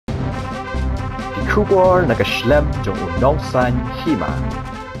Kubor nakaslem jong unong san Hima.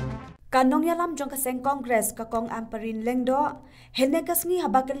 Kanong yalam jong kaseng Congress kakong amparin lengdo, henekas ngi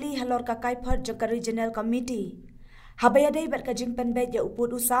habakali halor ka Kaiphod jong ka Regional Committee. Habayadai bat ka jing penbet ya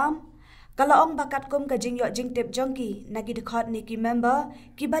uput usam, kalaong bakat kum ka jing yo jing tip jongki nagi dekhot ni ki member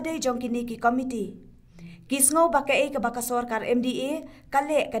ki badai jongki ni ki committee. Kisngo bakai ka bakasor kar MDA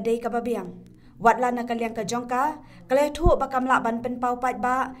kale kadai ka babiang. Watla na kaliang ka jongka, kale thu bakamla ban Pynpaw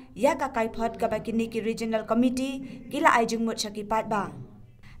Paidbah ya ka Kaiphod ka bakini ki Regional Committee kila ay jing mut syaki Paidbah.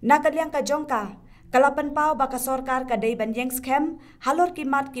 Na kaliang ka jongka, kala Pynpaw baka sorkar kadai ban yang scam halor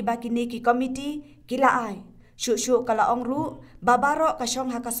kimat ki bakini ki committee kila ay. Syuk-syuk kala ongru babaro ka syong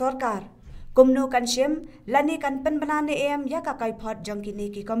haka sorkar. Kumnu kan syim lani kan penbanane em ya ka Kaiphod jong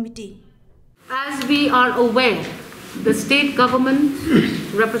kini ki committee. As we are aware, the state government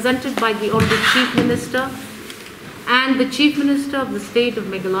represented by the Honorable Chief Minister and the Chief Minister of the state of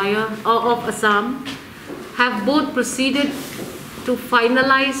Meghalaya or of Assam have both proceeded to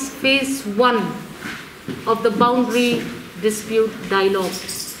finalize phase 1 of the boundary dispute dialogue.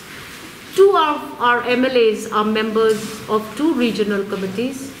 Two of our MLAs are members of 2 regional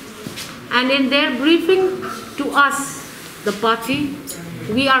committees, and in their briefing to us, the party,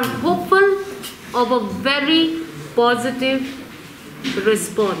 we are hopeful of a very positive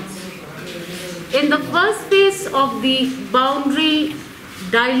response. In the first phase of the boundary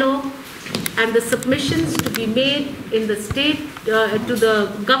dialogue and the submissions to be made in the state to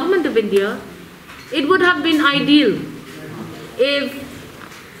the government of India, it would have been ideal if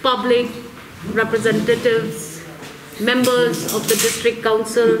public representatives, members of the district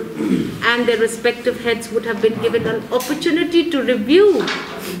council and their respective heads would have been given an opportunity to review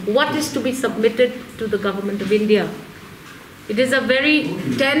what is to be submitted to the government of India. It is a very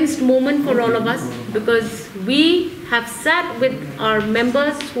tense moment for all of us because we have sat with our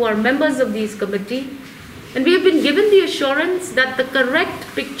members who are members of these committee, and we have been given the assurance that the correct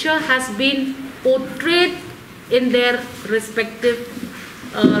picture has been portrayed in their respective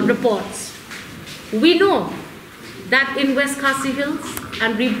reports. We know that in West Khasi Hills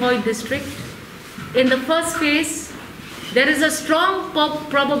and Ribhoi district, in the first phase, there is a strong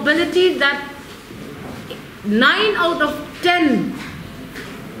probability that 9 out of 10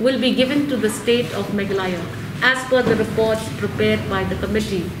 will be given to the state of Meghalaya, as per the reports prepared by the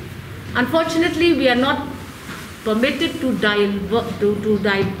committee. Unfortunately, we are not permitted to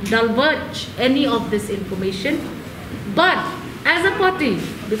divulge any of this information, but as a party,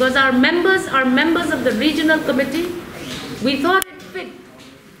 because our members are members of the regional committee, we thought it fit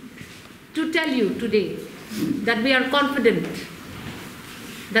to tell you today that we are confident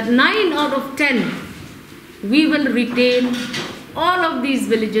that 9 out of 10 we will retain all of these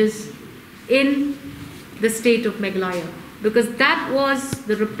villages in the state of Meghalaya, because that was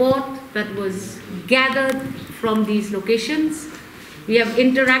the report that was gathered from these locations. We have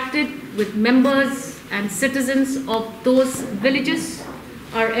interacted with members and citizens of those villages.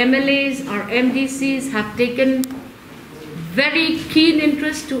 Our MLAs, our MDCs have taken very keen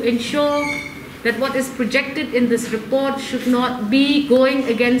interest to ensure that what is projected in this report should not be going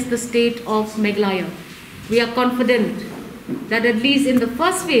against the state of Meghalaya. We are confident that at least in the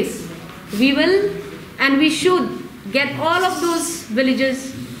first phase, we will and we should get all of those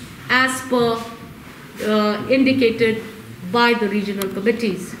villages as per indicated by the regional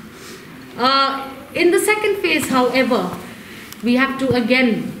committees. In the second phase, however, we have to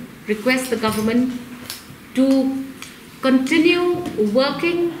again request the government to continue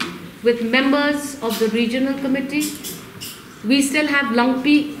working with members of the regional committee. We still have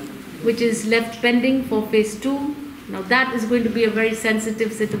Langpi, which is left pending for phase 2. Now that is going to be a very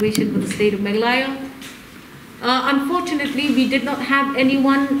sensitive situation for the state of Meghalaya. Unfortunately, we did not have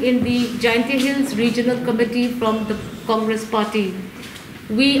anyone in the Jaintia Hills Regional Committee from the Congress Party.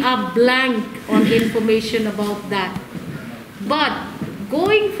 We are blank on information about that. But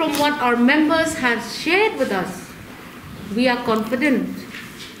going from what our members have shared with us, we are confident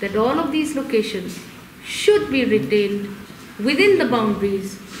that all of these locations should be retained within the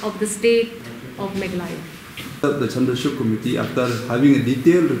boundaries of the state of Meghalaya. The Chandrashuk Committee, after having a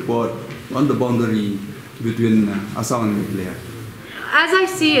detailed report on the boundary between Assam and Meghalaya. As I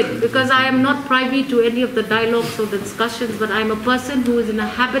see it, because I am not privy to any of the dialogues or the discussions, but I am a person who is in a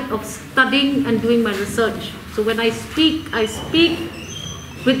habit of studying and doing my research. So when I speak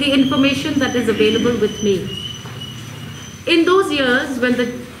with the information that is available with me. In those years, when the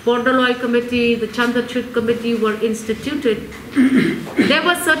Borderloy Committee, the Chandrachud Committee were instituted, there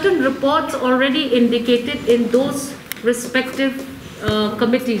were certain reports already indicated in those respective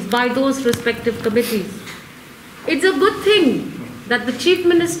committees, by those respective committees. It's a good thing that the chief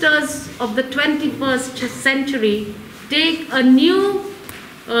ministers of the 21st century take a new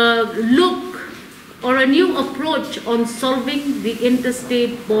look or a new approach on solving the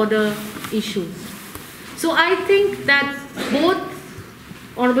interstate border issues. So I think that both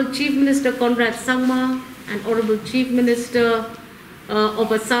Honorable Chief Minister Conrad Sangma and Honorable Chief Minister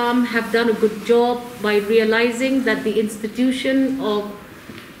of Assam have done a good job by realizing that the institution of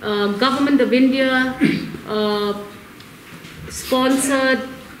Government of India sponsored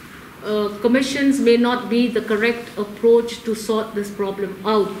commissions may not be the correct approach to sort this problem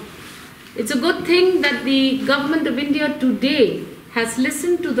out. It's a good thing that the Government of India today has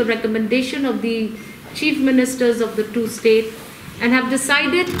listened to the recommendation of the chief ministers of the two states and have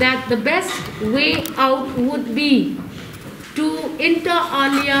decided that the best way out would be to inter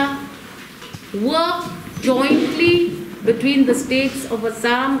alia work jointly between the states of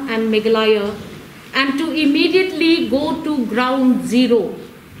Assam and Meghalaya and to immediately go to ground zero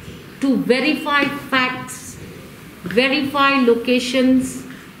to verify facts, verify locations,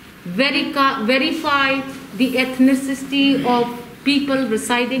 verify the ethnicity of people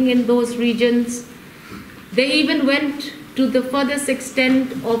residing in those regions. They even went to the furthest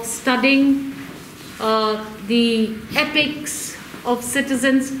extent of studying the epics of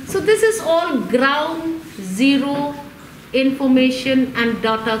citizens. So this is all ground zero information and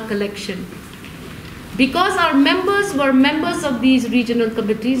data collection. Because our members were members of these regional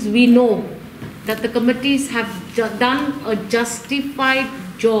committees, we know that the committees have done a justified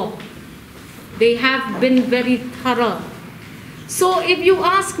job. They have been very thorough. So if you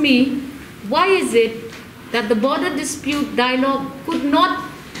ask me, why is it that the border dispute dialogue could not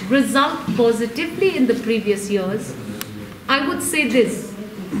result positively in the previous years? I would say this,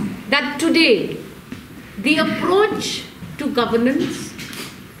 that today the approach to governance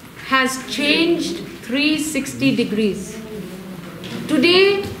has changed 360 degrees.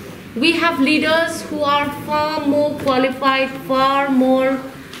 Today we have leaders who are far more qualified, far more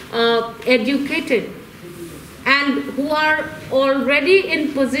educated, and who are already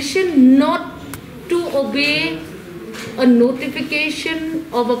in position not to obey a notification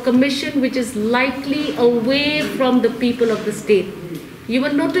of a commission which is likely away from the people of the state. You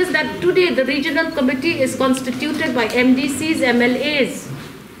will notice that today the regional committee is constituted by MDCs, MLAs.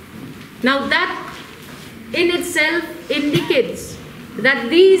 Now that in itself indicates that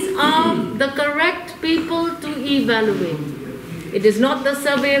these are the correct people to evaluate. It is not the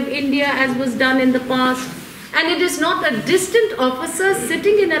Survey of India as was done in the past, and it is not a distant officer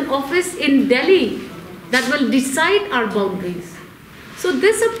sitting in an office in Delhi that will decide our boundaries. So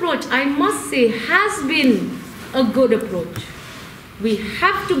this approach, I must say, has been a good approach. We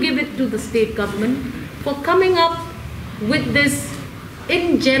have to give it to the state government for coming up with this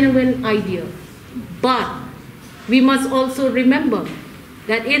ingenuine idea. But we must also remember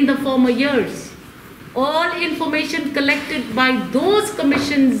that in the former years, all information collected by those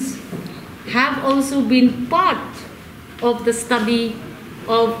commissions have also been part of the study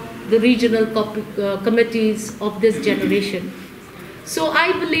of the regional committees of this generation. So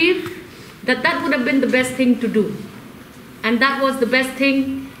I believe that that would have been the best thing to do. And that was the best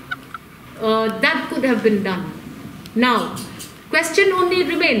thing that could have been done. Now, question only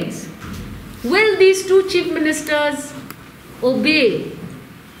remains, will these two chief ministers obey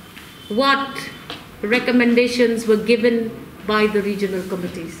what recommendations were given by the regional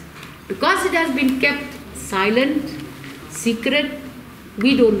committees? Because it has been kept silent, secret,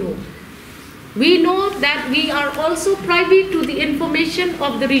 we don't know. We know that we are also privy to the information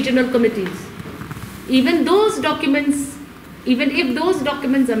of the regional committees. Even those documents, even if those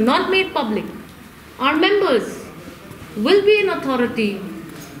documents are not made public, our members will be in authority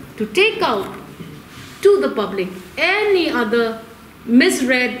to take out to the public any other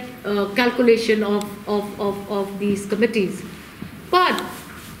misread calculation of these committees. But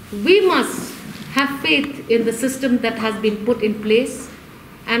we must have faith in the system that has been put in place,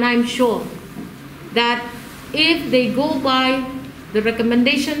 and I'm sure that if they go by the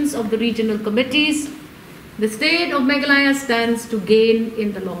recommendations of the regional committees, the state of Meghalaya stands to gain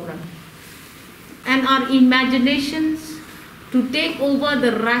in the long run. And our imaginations to take over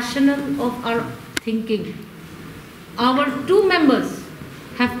the rationale of our thinking. Our two members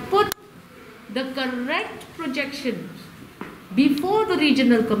have put the correct projections before the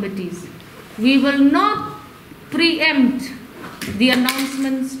regional committees. We will not preempt the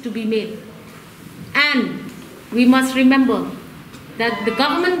announcements to be made. And we must remember that the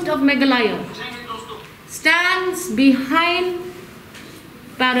government of Meghalaya stands behind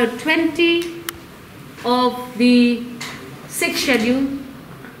para 20 of the 6th schedule,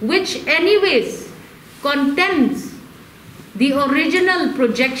 which anyways contains the original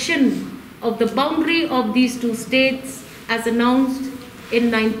projection of the boundary of these two states as announced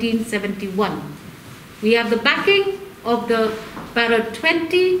in 1971. We have the backing of the Para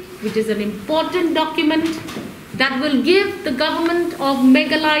 20, which is an important document that will give the government of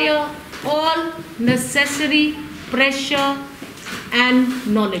Meghalaya all necessary pressure and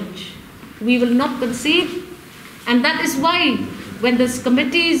knowledge. We will not concede, and that is why when these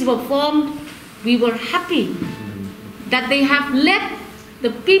committees were formed, we were happy that they have let the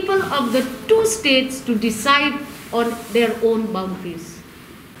people of the two states to decide on their own boundaries.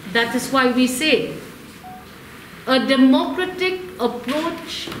 That is why we say a democratic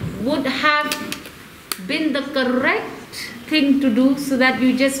approach would have been the correct thing to do, so that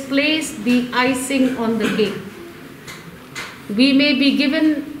you just place the icing on the cake. We may be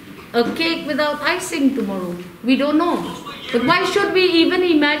given a cake without icing tomorrow. We don't know. But why should we even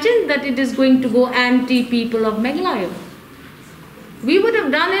imagine that it is going to go anti-people of Meghalaya? We would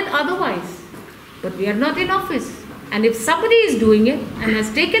have done it otherwise. But we are not in office. And if somebody is doing it and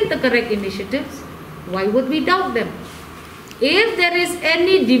has taken the correct initiatives, why would we doubt them? If there is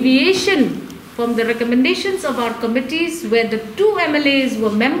any deviation from the recommendations of our committees, where the two MLAs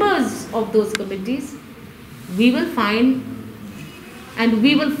were members of those committees, we will find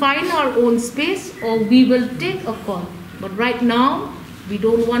our own space, or we will take a call. But right now, we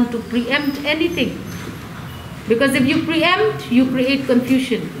don't want to preempt anything. Because if you preempt, you create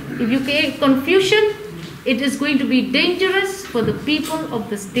confusion. If you create confusion, it is going to be dangerous for the people of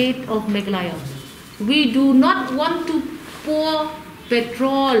the state of Meghalaya. We do not want to pour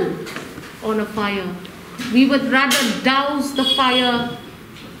petrol on a fire. We would rather douse the fire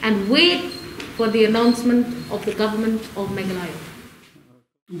and wait for the announcement of the government of Meghalaya.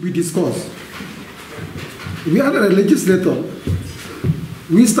 To be discussed. We are a legislator.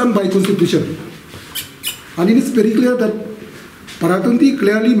 We stand by Constitution. And it is very clear that Para 20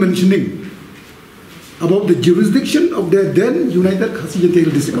 clearly mentioning about the jurisdiction of the then United Khasi Hill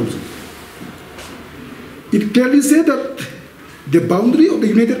District Council. It clearly said that the boundary of the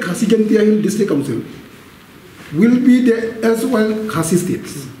United Khasi Hill District Council will be the as-well Khasi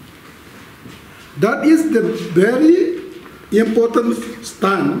states. That is the very important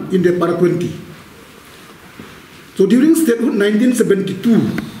stand in the Para 20. So during statehood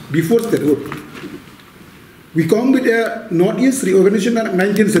 1972, before statehood, we come with a Northeast Reorganization Act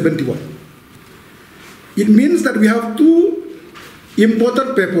 1971. It means that we have two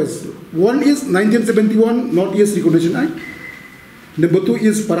important papers. One is 1971 Northeast Reorganization Act. Number two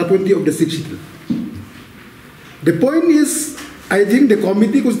is Para 20 of the 60th. The point is, I think the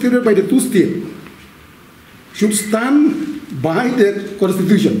committee constituted by the two states should stand by the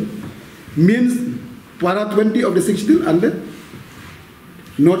Constitution. Means Para 20 of the 60th and the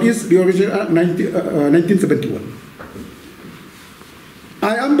Northeast Reorganization Act 1971.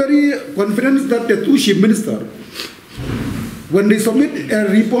 I am very confident that the two chief ministers, when they submit a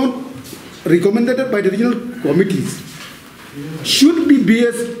report recommended by the regional committees, should be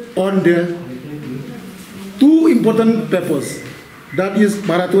based on the two important papers, that is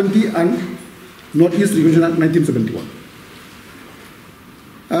Para 20 and Northeast Reorganization Act 1971.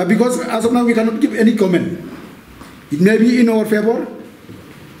 Because as of now we cannot give any comment. It may be in our favor,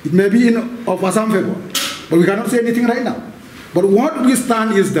 it may be in of Assam favor, but we cannot say anything right now. But what we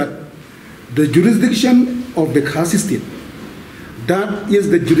stand is that the jurisdiction of the Khasi state, that is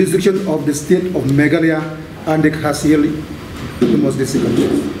the jurisdiction of the state of Meghalaya and the Khasi Hill District Council.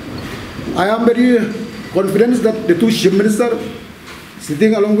 I am very confident that the two chief ministers,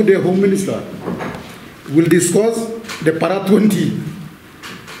 sitting along with the home minister, will discuss the Para 20,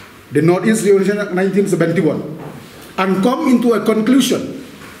 the Northeast Reorganization Act 1971, and come into a conclusion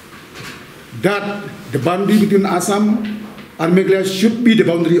that the boundary between Assam and Meghalaya should be the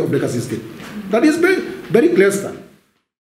boundary of the Khasi state. That is very, very clear stand.